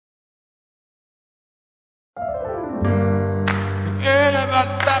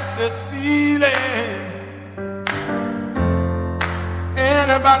Anybody stop this feeling?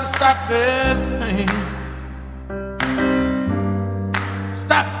 Anybody stop this pain?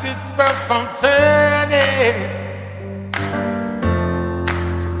 Stop this world from turning,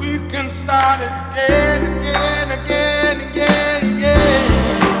 so we can start it again, again, again, again, again.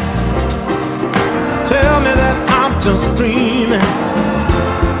 Tell me that I'm just dreaming.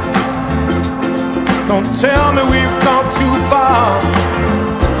 Don't tell me we've gone too far.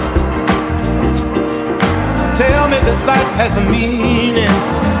 Tell me this life has a meaning.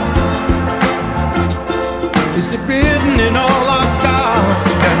 Is it written in all our stars?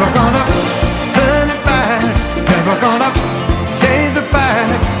 Never gonna turn it back, never gonna change the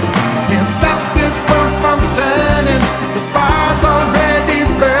facts. Can't stop this world from turning, the fire's already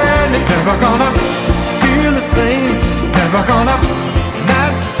burning. Never gonna feel the same, never gonna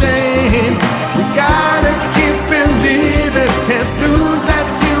not the same. We gotta keep believing, can't lose that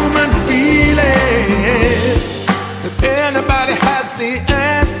human feeling. If anybody has the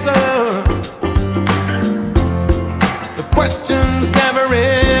answer, the questions never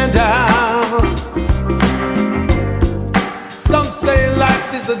end out. Some say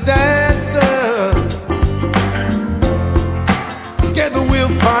life is a dancer, together we'll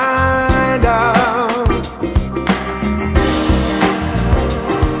find out.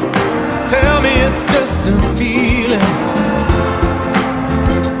 Tell me it's just a feeling.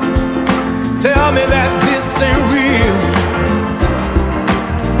 Tell me that this ain't real.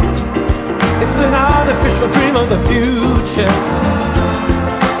 It's an artificial dream of the future.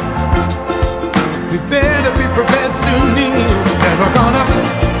 We better be prepared to kneel. Never gonna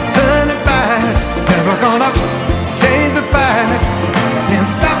turn it back, never gonna change the facts. Can't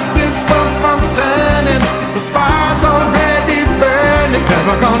stop this world from turning, the fire's already burning.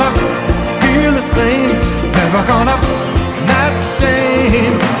 Never gonna feel the same, never gonna not the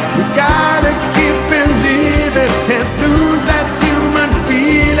same. We gotta keep believing, can't lose that human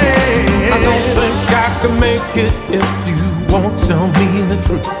feeling. I don't think I can make it if you won't tell me the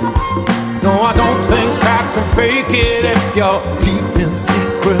truth. No, I don't think I can fake it if you're keeping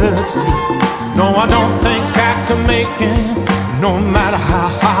secrets too. No, I don't think I can make it, no matter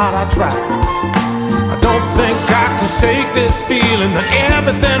how hard I try. I don't think I can shake this feeling that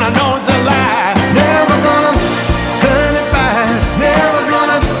everything I know is a lie. Never gonna turn it back, never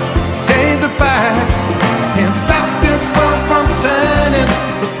gonna change the facts. Can't stop this world from turning,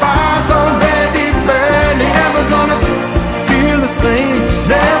 the fire's already burning. Never gonna feel the same,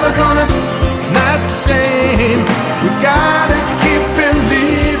 never gonna not the same. We gotta keep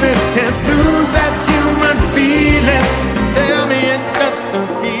believing, can't lose that human feeling. Tell me it's just a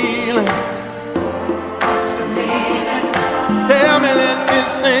feeling. What's the meaning? Tell me that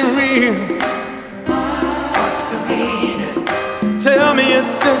this ain't real. What's the meaning? Tell me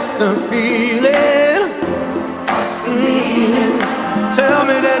it's just a feeling. What's the meaning? Tell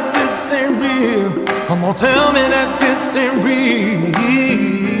me that this ain't real. Come on, tell me that this ain't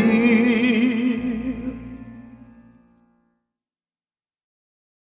real.